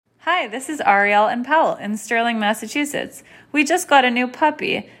Hi, this is Ariel and Powell in Sterling, Massachusetts. We just got a new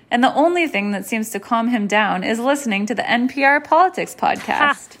puppy, and the only thing that seems to calm him down is listening to the NPR Politics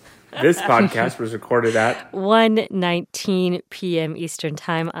podcast. This podcast was recorded at 1:19 p.m. Eastern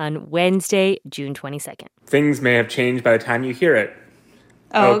Time on Wednesday, June 22nd. Things may have changed by the time you hear it.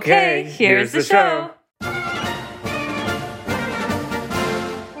 Okay, here's the show.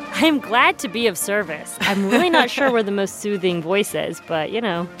 I'm glad to be of service. I'm really not sure we're the most soothing voices, but, you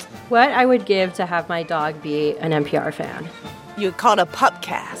know. What I would give to have my dog be an NPR fan. You call it a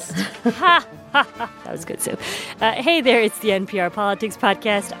pupcast. Ha! That was good, Sue. Hey there, it's the NPR Politics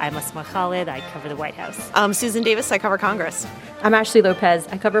Podcast. I'm Asma Khalid. I cover the White House. I'm Susan Davis. I cover Congress. I'm Ashley Lopez.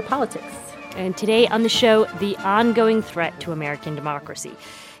 I cover politics. And today on the show, the ongoing threat to American democracy.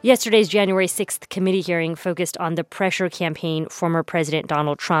 Yesterday's January 6th committee hearing focused on the pressure campaign former President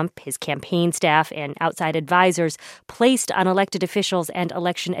Donald Trump, his campaign staff, and outside advisors placed on elected officials and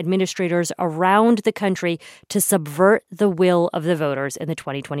election administrators around the country to subvert the will of the voters in the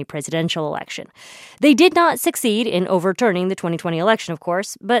 2020 presidential election. They did not succeed in overturning the 2020 election, of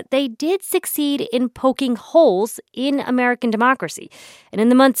course, but they did succeed in poking holes in American democracy. And in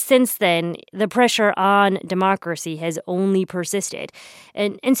the months since then, the pressure on democracy has only persisted.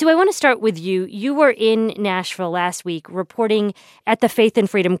 And so I want to start with you. You were in Nashville last week reporting at the Faith and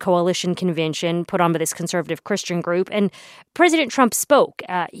Freedom Coalition convention put on by this conservative Christian group, and President Trump spoke.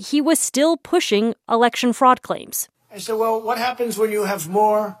 He was still pushing election fraud claims. I said, well, what happens when you have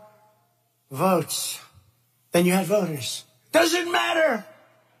more votes than you had voters? Doesn't matter.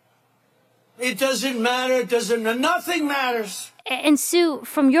 It doesn't matter. Nothing matters. And Sue,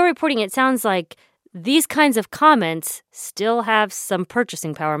 from your reporting, it sounds like these kinds of comments still have some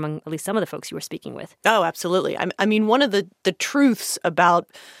purchasing power among at least some of the folks you were speaking with. Oh, absolutely. I mean, one of the truths about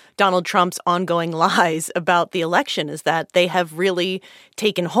Donald Trump's ongoing lies about the election is that they have really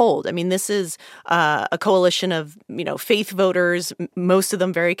taken hold. I mean, this is a coalition of, faith voters, most of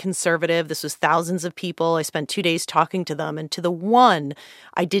them very conservative. This was thousands of people. I spent 2 days talking to them. And to the one,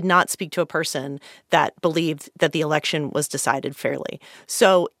 I did not speak to a person that believed that the election was decided fairly.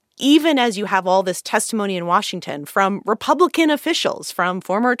 So even as you have all this testimony in Washington from Republican officials, from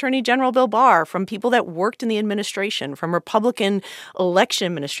former Attorney General Bill Barr, from people that worked in the administration, from Republican election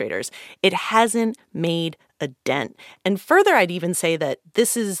administrators, it hasn't made a dent. And further, I'd even say that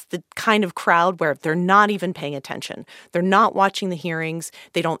this is the kind of crowd where they're not even paying attention. They're not watching the hearings.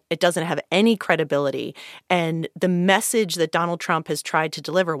 It doesn't have any credibility. And the message that Donald Trump has tried to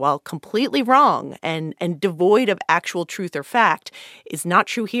deliver, while completely wrong and devoid of actual truth or fact, is not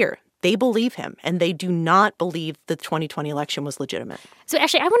true here. They believe him, and they do not believe the 2020 election was legitimate. So,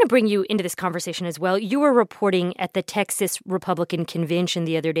 Ashley, I want to bring you into this conversation as well. You were reporting at the Texas Republican Convention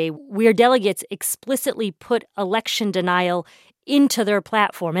the other day, where delegates explicitly put election denial into their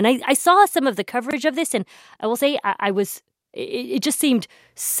platform. And I saw some of the coverage of this, and I will say it just seemed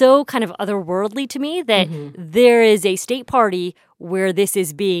so kind of otherworldly to me that there is a state party where this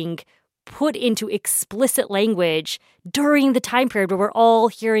is being put into explicit language during the time period where we're all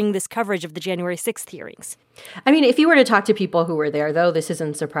hearing this coverage of the January 6th hearings. I mean, if you were to talk to people who were there, though, this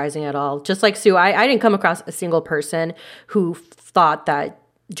isn't surprising at all. Just like Sue, I didn't come across a single person who thought that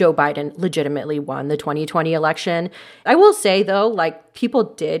Joe Biden legitimately won the 2020 election. I will say, though, people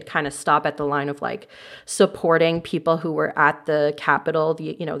did kind of stop at the line of supporting people who were at the Capitol,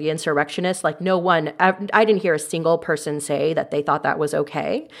 the insurrectionists. No one, I didn't hear a single person say that they thought that was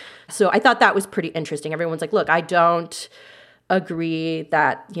okay. So I thought that was pretty interesting. Everyone's like, look, I don't agree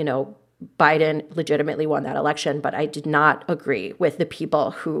that, Biden legitimately won that election, but I did not agree with the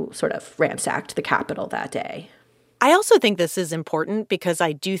people who sort of ransacked the Capitol that day. I also think this is important because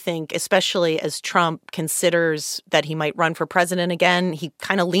I do think, especially as Trump considers that he might run for president again, he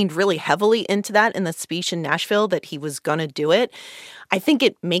kind of leaned really heavily into that in the speech in Nashville that he was going to do it. I think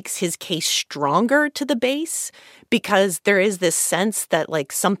it makes his case stronger to the base because there is this sense that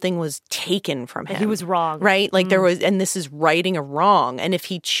something was taken from him. He was wrong. Right? There was, and this is righting a wrong. And if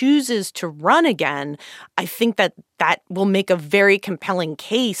he chooses to run again, I think that will make a very compelling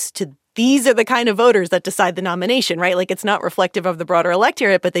case to these are the kind of voters that decide the nomination, right? It's not reflective of the broader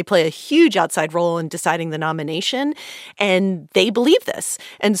electorate, but they play a huge outside role in deciding the nomination. And they believe this.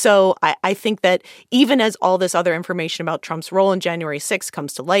 And so I think that even as all this other information about Trump's role in January 6th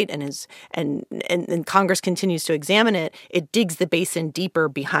comes to light and Congress continues to examine it, it digs the basin deeper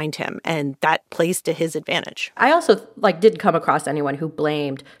behind him. And that plays to his advantage. I also didn't come across anyone who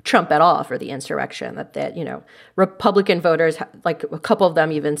blamed Trump at all for the insurrection, that Republican voters, a couple of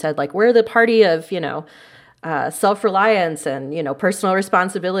them even said, we're the party of, self-reliance and, personal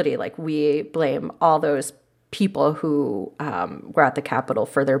responsibility. We blame all those people who were at the Capitol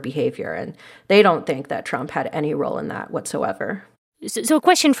for their behavior. And they don't think that Trump had any role in that whatsoever. So a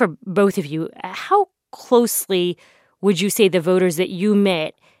question for both of you. How closely would you say the voters that you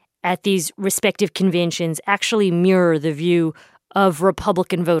met at these respective conventions actually mirror the view of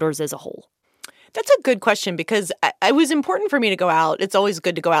Republican voters as a whole? That's a good question because it was important for me to go out. It's always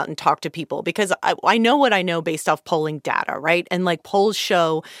good to go out and talk to people because I know what I know based off polling data, right? And like polls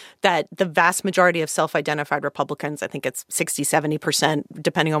show that the vast majority of self-identified Republicans, I think it's 60, 70%,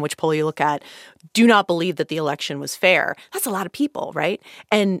 depending on which poll you look at, do not believe that the election was fair. That's a lot of people, right?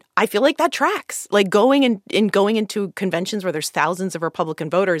 And I feel like that tracks. Like going into conventions where there's thousands of Republican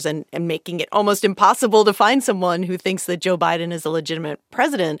voters and making it almost impossible to find someone who thinks that Joe Biden is a legitimate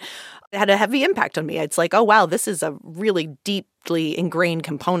president had a heavy impact on me. It's like, oh, wow, this is a really deeply ingrained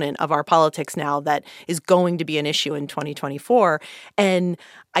component of our politics now that is going to be an issue in 2024. And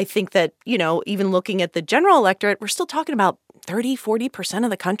I think that, even looking at the general electorate, we're still talking about 30, 40%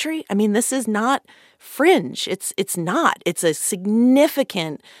 of the country. I mean, this is not fringe. It's not. It's a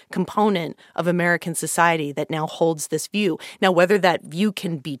significant component of American society that now holds this view. Now, whether that view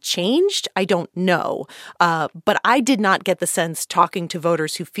can be changed, I don't know. But I did not get the sense, talking to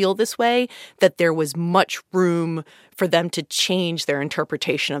voters who feel this way, that there was much room for them to change their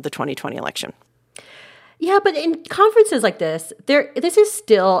interpretation of the 2020 election. Yeah, but in conferences like this is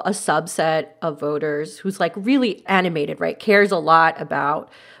still a subset of voters who's like really animated, right? Cares a lot about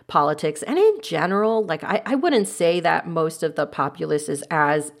politics. And in general, like I wouldn't say that most of the populace is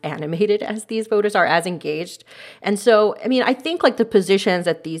as animated as these voters are, as engaged. And so, I mean, I think like the positions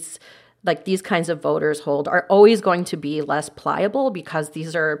that these kinds of voters hold are always going to be less pliable because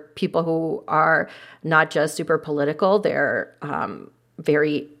these are people who are not just super political, they're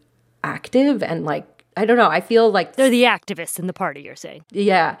very active and like, I don't know. I feel like they're the activists in the party, you're saying.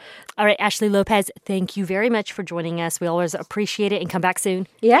 Yeah. All right, Ashley Lopez, thank you very much for joining us. We always appreciate it, and come back soon.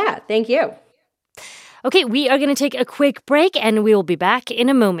 Yeah, thank you. Okay, we are going to take a quick break, and we will be back in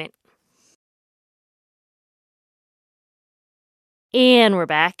a moment. And we're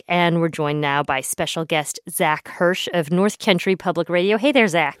back, and we're joined now by special guest Zach Hirsch of North Country Public Radio. Hey there,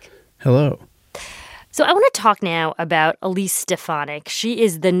 Zach. Hello. So I want to talk now about Elise Stefanik. She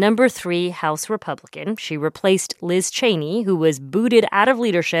is the number 3 House Republican. She replaced Liz Cheney, who was booted out of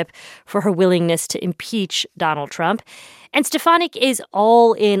leadership for her willingness to impeach Donald Trump. And Stefanik is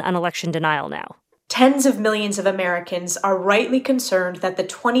all in on election denial now. Tens of millions of Americans are rightly concerned that the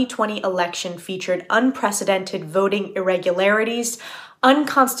 2020 election featured unprecedented voting irregularities,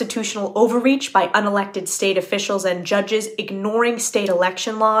 unconstitutional overreach by unelected state officials and judges ignoring state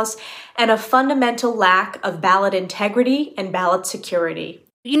election laws, and a fundamental lack of ballot integrity and ballot security.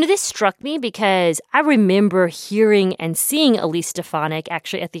 This struck me because I remember hearing and seeing Elise Stefanik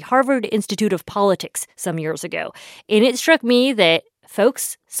actually at the Harvard Institute of Politics some years ago. And it struck me that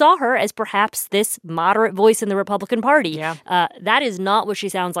folks saw her as perhaps this moderate voice in the Republican Party. Yeah. That is not what she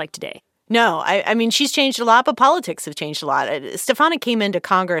sounds like today. No, I mean, she's changed a lot, but politics have changed a lot. Stefanik came into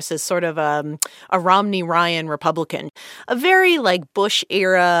Congress as sort of a Romney-Ryan Republican, a very like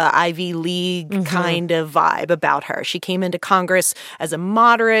Bush-era Ivy League kind of vibe about her. She came into Congress as a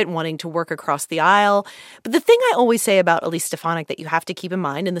moderate, wanting to work across the aisle. But the thing I always say about Elise Stefanik that you have to keep in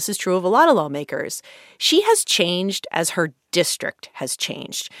mind, and this is true of a lot of lawmakers, she has changed as her district has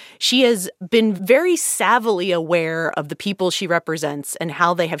changed. She has been very savvily aware of the people she represents and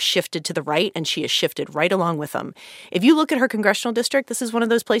how they have shifted to the right, and she has shifted right along with them. If you look at her congressional district, this is one of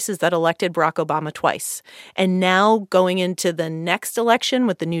those places that elected Barack Obama twice. And now going into the next election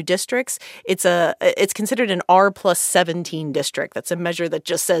with the new districts, it's considered an R+17 district. That's a measure that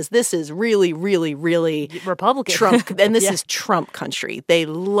just says this is really, really, really Republican. Trump. And this is Trump country. They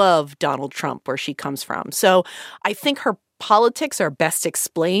love Donald Trump where she comes from. So I think her politics are best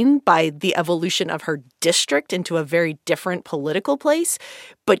explained by the evolution of her district into a very different political place,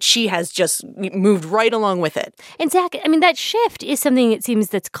 but she has just moved right along with it. And Zach, I mean, that shift is something it seems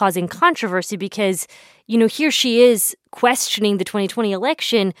that's causing controversy because, here she is questioning the 2020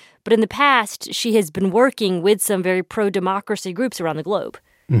 election, but in the past, she has been working with some very pro-democracy groups around the globe.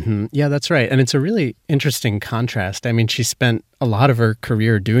 Mm-hmm. Yeah, that's right. And it's a really interesting contrast. I mean, she spent a lot of her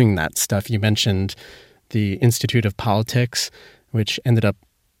career doing that stuff. You mentioned the Institute of Politics, which ended up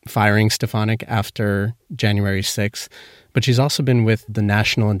firing Stefanik after January 6th. But she's also been with the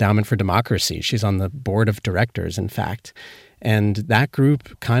National Endowment for Democracy. She's on the board of directors, in fact. And that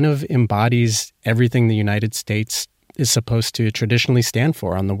group kind of embodies everything the United States is supposed to traditionally stand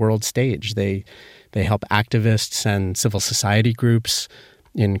for on the world stage. They help activists and civil society groups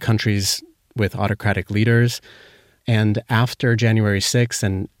in countries with autocratic leaders. And after January 6th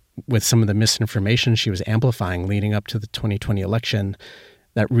and with some of the misinformation she was amplifying leading up to the 2020 election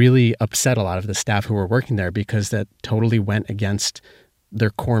that really upset a lot of the staff who were working there because that totally went against their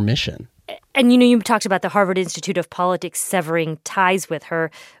core mission. And, you talked about the Harvard Institute of Politics severing ties with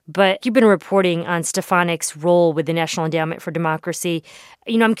her, but you've been reporting on Stefanik's role with the National Endowment for Democracy.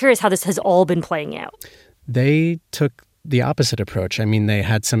 I'm curious how this has all been playing out. They took the opposite approach. I mean, they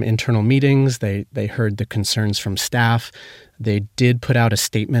had some internal meetings. They heard the concerns from staff. They did put out a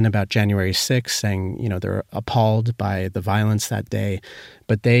statement about January 6th saying, they're appalled by the violence that day,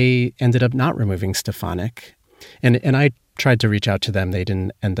 but they ended up not removing Stefanik. And I tried to reach out to them. They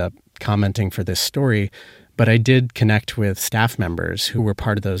didn't end up commenting for this story, but I did connect with staff members who were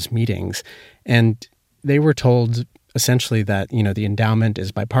part of those meetings. And they were told essentially that, the endowment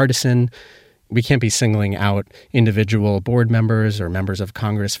is bipartisan. We can't be singling out individual board members or members of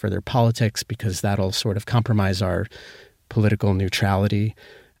Congress for their politics because that'll sort of compromise our political neutrality.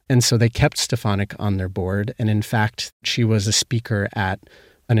 And so they kept Stefanik on their board. And in fact, she was a speaker at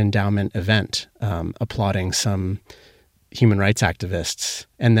an endowment event applauding some human rights activists.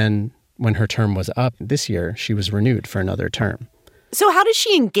 And then when her term was up this year, she was renewed for another term. So how does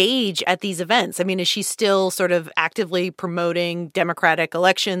she engage at these events? I mean, is she still sort of actively promoting democratic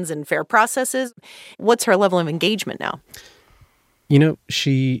elections and fair processes? What's her level of engagement now?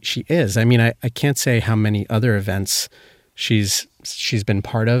 She is. I mean, I can't say how many other events she's been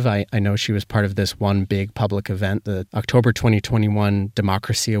part of. I know she was part of this one big public event, the October 2021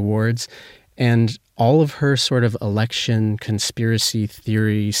 Democracy Awards. And all of her sort of election conspiracy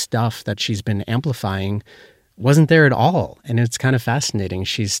theory stuff that she's been amplifying wasn't there at all. And it's kind of fascinating.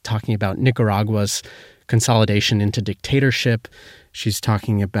 She's talking about Nicaragua's consolidation into dictatorship. She's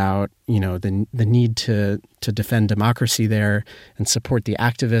talking about, the need to defend democracy there and support the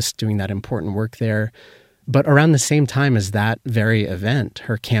activists doing that important work there. But around the same time as that very event,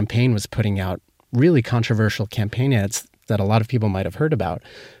 her campaign was putting out really controversial campaign ads that a lot of people might have heard about,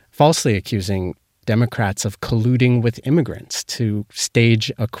 falsely accusing Democrats of colluding with immigrants to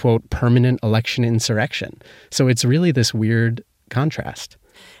stage a, quote, permanent election insurrection. So it's really this weird contrast.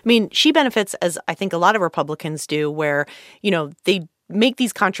 I mean, she benefits, as I think a lot of Republicans do, where, they make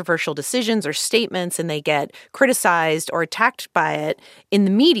these controversial decisions or statements and they get criticized or attacked by it in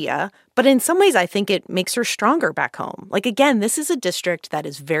the media. But in some ways, I think it makes her stronger back home. Like, again, this is a district that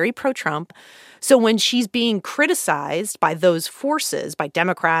is very pro-Trump. So when she's being criticized by those forces, by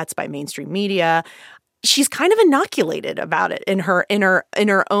Democrats, by mainstream media, she's kind of inoculated about it in her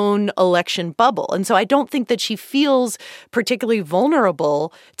own election bubble. And so I don't think that she feels particularly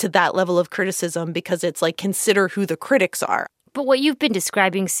vulnerable to that level of criticism because it's like, consider who the critics are. But what you've been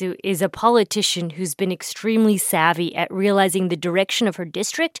describing, Sue, is a politician who's been extremely savvy at realizing the direction of her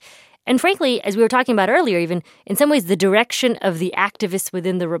district. And frankly, as we were talking about earlier, even in some ways, the direction of the activists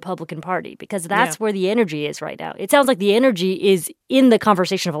within the Republican Party, because that's where the energy is right now. It sounds like the energy is in the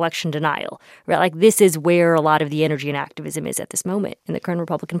conversation of election denial, right? Like this is where a lot of the energy and activism is at this moment in the current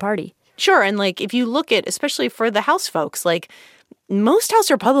Republican Party. Sure. And like, if you look at, especially for the House folks, like most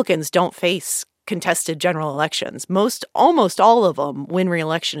House Republicans don't face contested general elections. Almost all of them win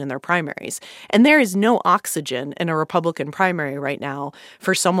re-election in their primaries. And there is no oxygen in a Republican primary right now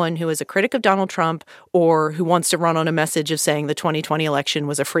for someone who is a critic of Donald Trump or who wants to run on a message of saying the 2020 election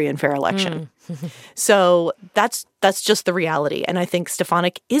was a free and fair election. So that's just the reality. And I think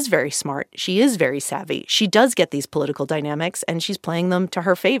Stefanik is very smart. She is very savvy. She does get these political dynamics and she's playing them to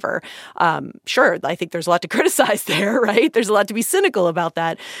her favor. Sure, I think there's a lot to criticize there, right? There's a lot to be cynical about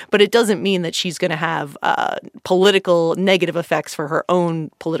that. But it doesn't mean that she's going to have political negative effects for her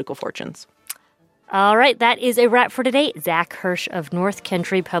own political fortunes. All right, that is a wrap for today. Zach Hirsch of North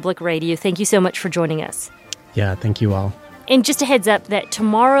Country Public Radio, thank you so much for joining us. Yeah, thank you all. And just a heads up that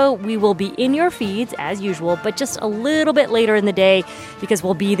tomorrow we will be in your feeds as usual, but just a little bit later in the day because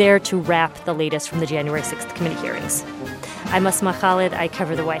we'll be there to wrap the latest from the January 6th committee hearings. I'm Asma Khalid. I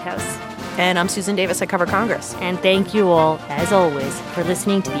cover the White House. And I'm Susan Davis. I cover Congress. And thank you all, as always, for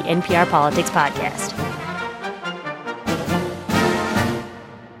listening to the NPR Politics Podcast.